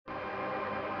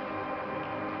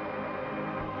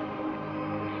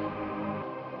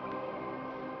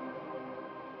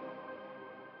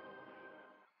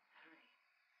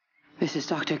This is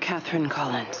Dr. Catherine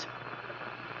Collins.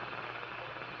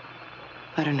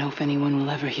 I don't know if anyone will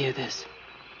ever hear this.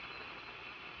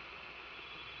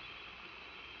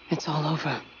 It's all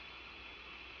over.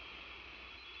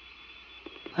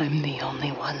 I'm the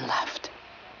only one left.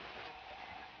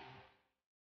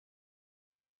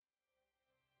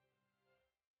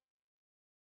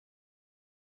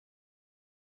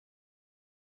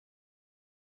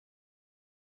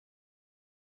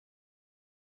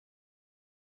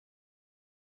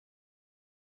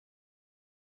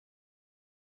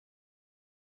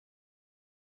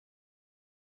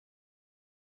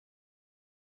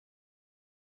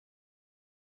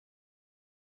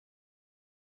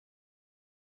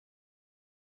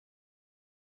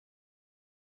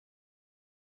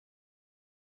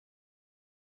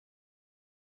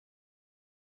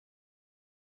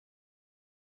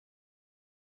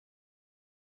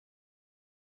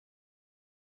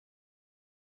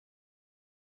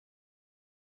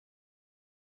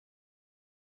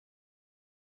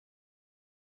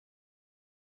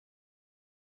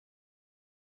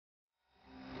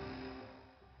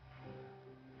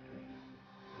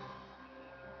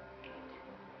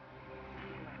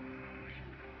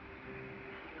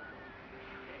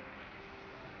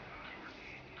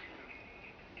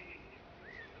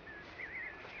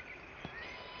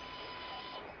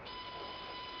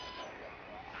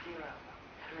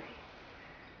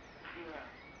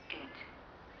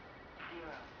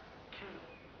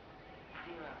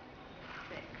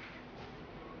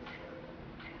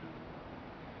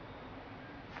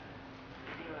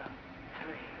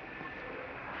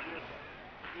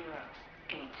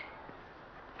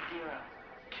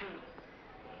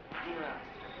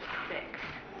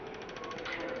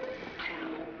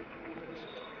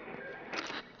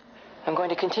 I'm going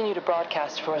to continue to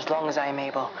broadcast for as long as I am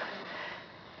able.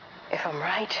 If I'm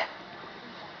right,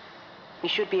 we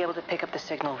should be able to pick up the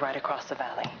signal right across the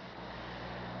valley.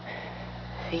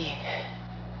 The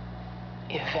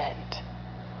event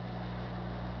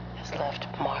has left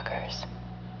markers.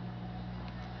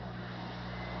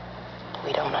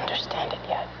 We don't understand it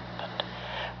yet, but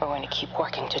we're going to keep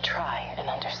working to try and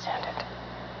understand it.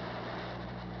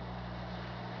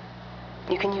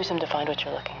 You can use them to find what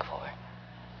you're looking for.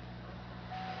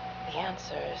 The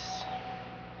answers,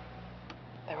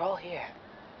 they're all here.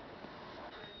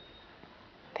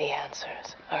 The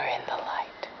answers are in the light.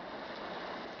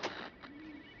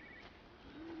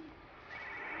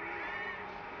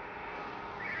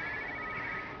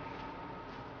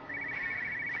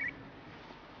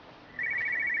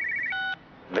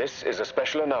 This is a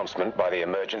special announcement by the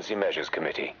Emergency Measures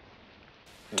Committee.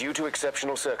 Due to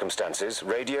exceptional circumstances,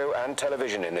 radio and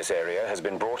television in this area has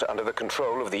been brought under the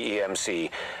control of the EMC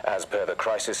as per the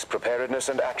Crisis Preparedness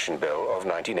and Action Bill of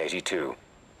 1982.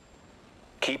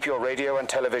 Keep your radio and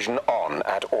television on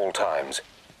at all times.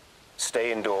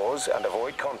 Stay indoors and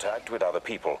avoid contact with other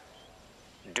people.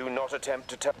 Do not attempt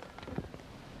to tell...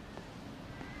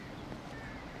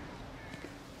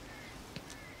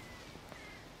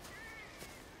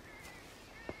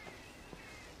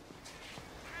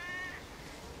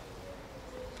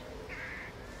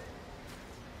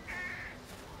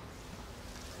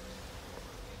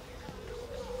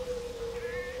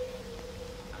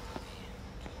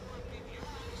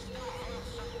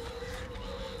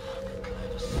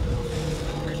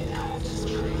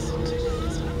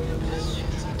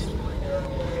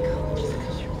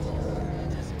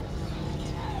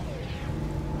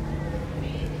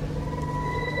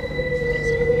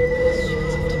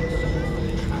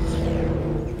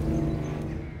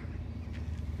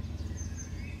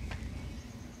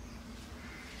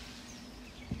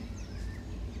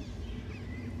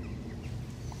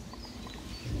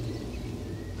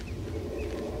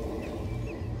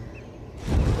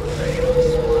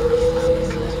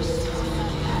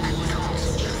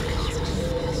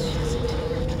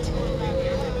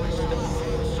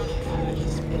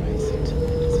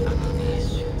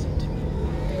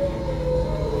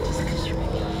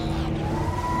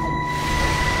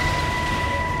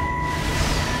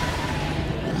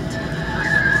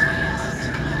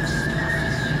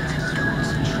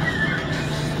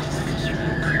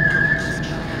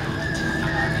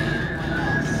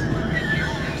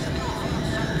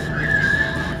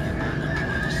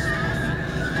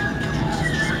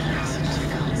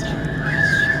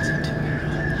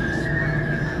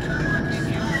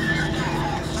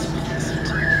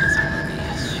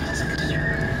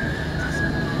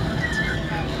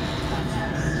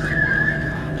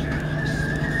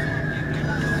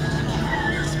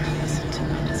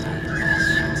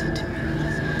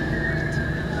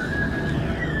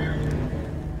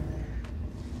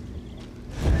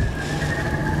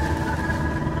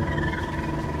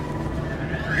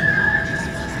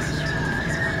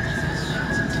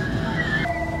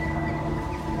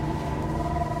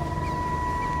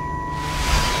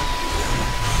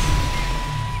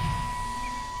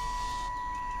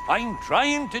 I'm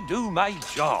trying to do my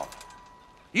job.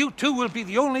 You two will be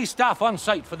the only staff on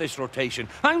site for this rotation.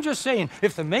 I'm just saying,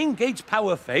 if the main gate's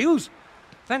power fails,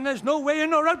 then there's no way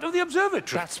in or out of the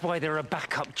observatory. That's why there are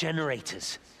backup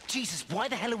generators. Jesus, why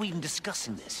the hell are we even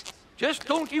discussing this? Just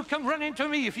don't you come running to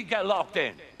me if you get locked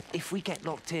in. If we get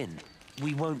locked in,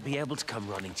 we won't be able to come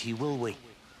running to you, will we?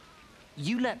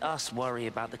 You let us worry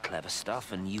about the clever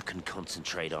stuff, and you can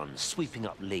concentrate on sweeping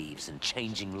up leaves and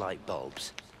changing light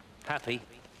bulbs. Happy?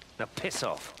 Now piss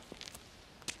off.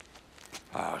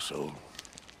 Arsehole.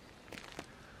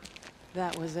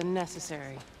 That was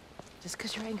unnecessary. Just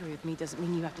because you're angry with me doesn't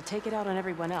mean you have to take it out on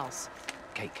everyone else.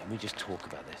 Kate, can we just talk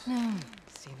about this? No,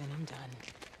 Steven, I'm done.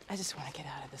 I just want to get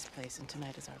out of this place, and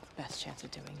tonight is our best chance of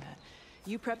doing that.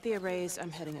 You prep the arrays, I'm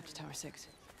heading up to Tower 6.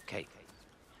 Kate.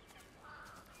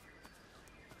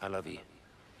 I love you.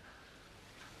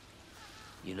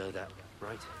 You know that,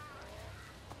 right?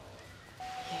 Yeah,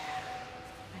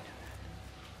 I know that.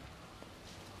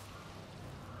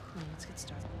 Come on, let's get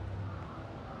started.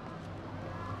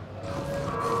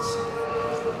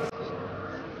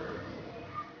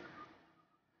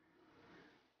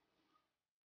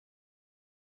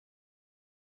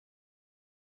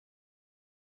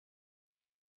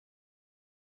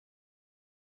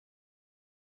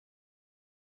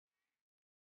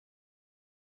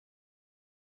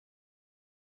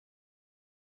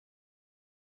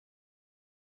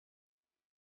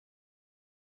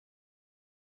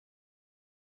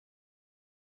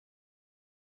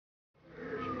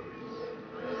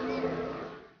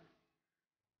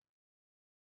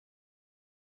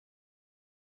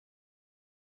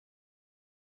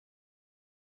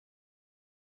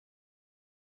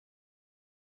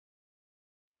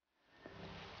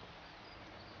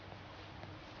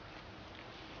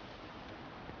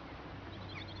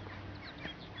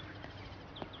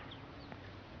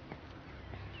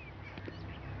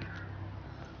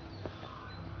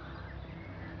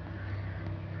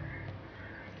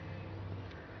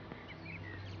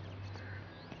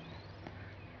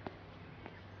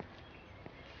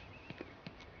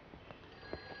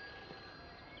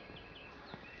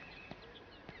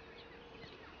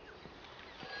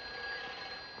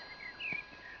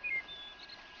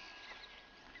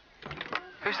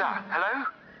 Who's that? Hello?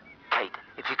 Kate,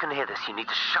 if you can hear this, you need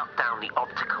to shut down the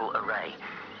optical array.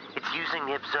 It's using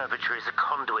the observatory as a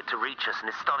conduit to reach us, and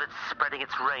it's started spreading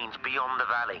its range beyond the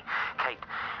valley. Kate,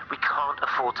 we can't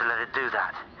afford to let it do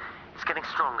that. It's getting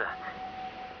stronger.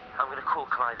 I'm gonna call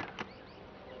Clive.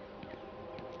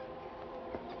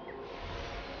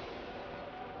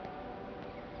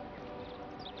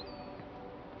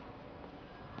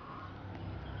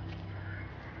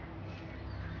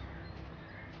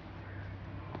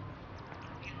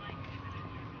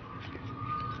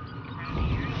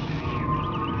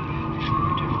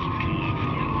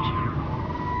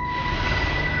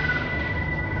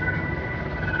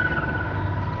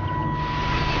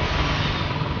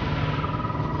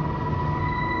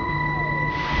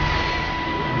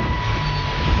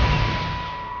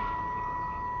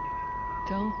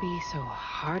 Don't be so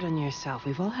hard on yourself.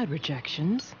 We've all had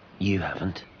rejections. You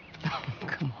haven't.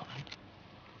 Come on.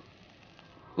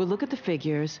 We'll look at the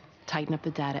figures, tighten up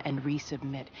the data, and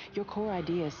resubmit. Your core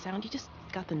idea is sound. You just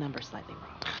got the numbers slightly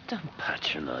wrong. Don't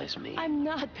patronize me. I'm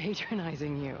not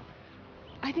patronizing you.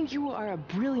 I think you are a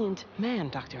brilliant man,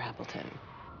 Dr. Appleton.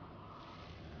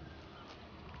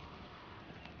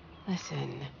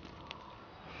 Listen.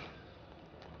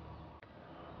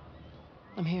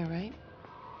 I'm here, right?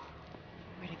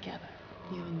 We're together,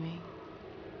 you and me.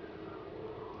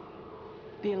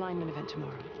 The alignment event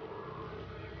tomorrow.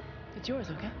 It's yours,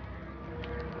 okay?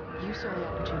 You saw the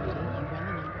opportunity, you ran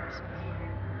the numbers.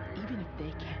 Even if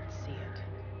they can't see it,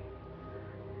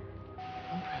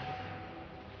 I'm proud of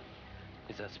you.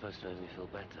 Is that supposed to make me feel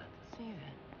better? See you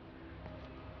then.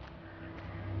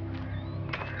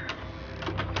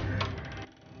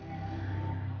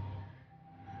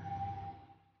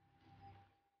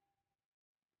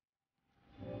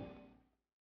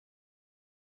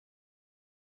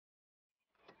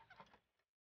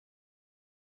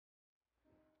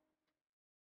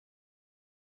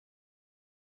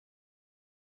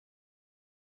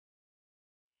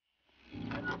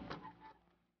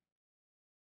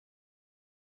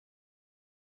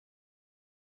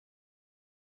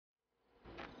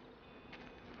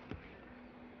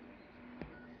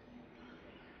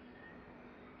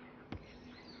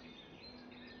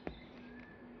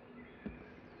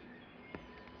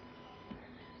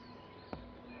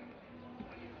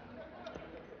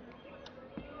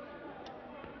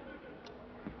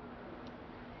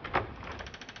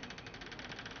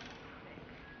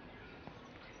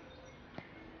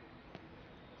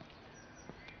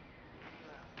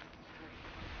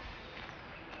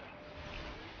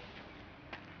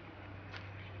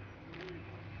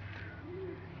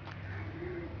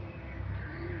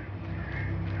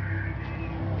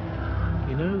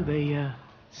 No, they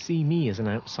see me as an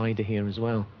outsider here as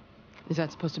well. Is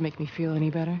that supposed to make me feel any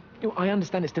better? You know, I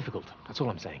understand it's difficult. That's all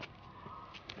I'm saying.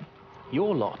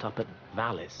 Your lot up at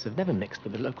Vallis have never mixed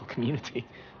with the local community.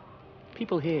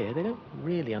 People here, they don't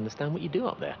really understand what you do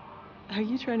up there. Are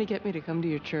you trying to get me to come to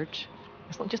your church?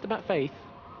 It's not just about faith.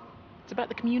 It's about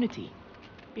the community.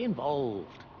 Be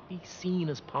involved. Be seen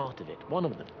as part of it. One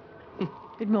of them.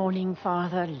 Good morning,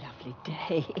 Father. Lovely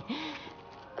day.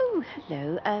 Oh,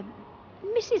 hello.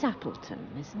 Mrs. Appleton,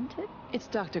 isn't it? It's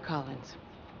Dr. Collins.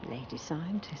 Lady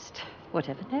scientist.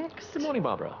 Whatever next. Good morning,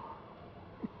 Barbara.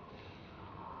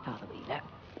 Father Wheeler.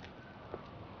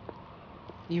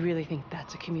 You really think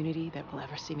that's a community that will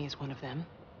ever see me as one of them?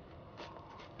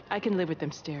 I can live with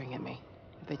them staring at me,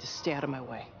 if they just stay out of my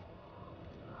way.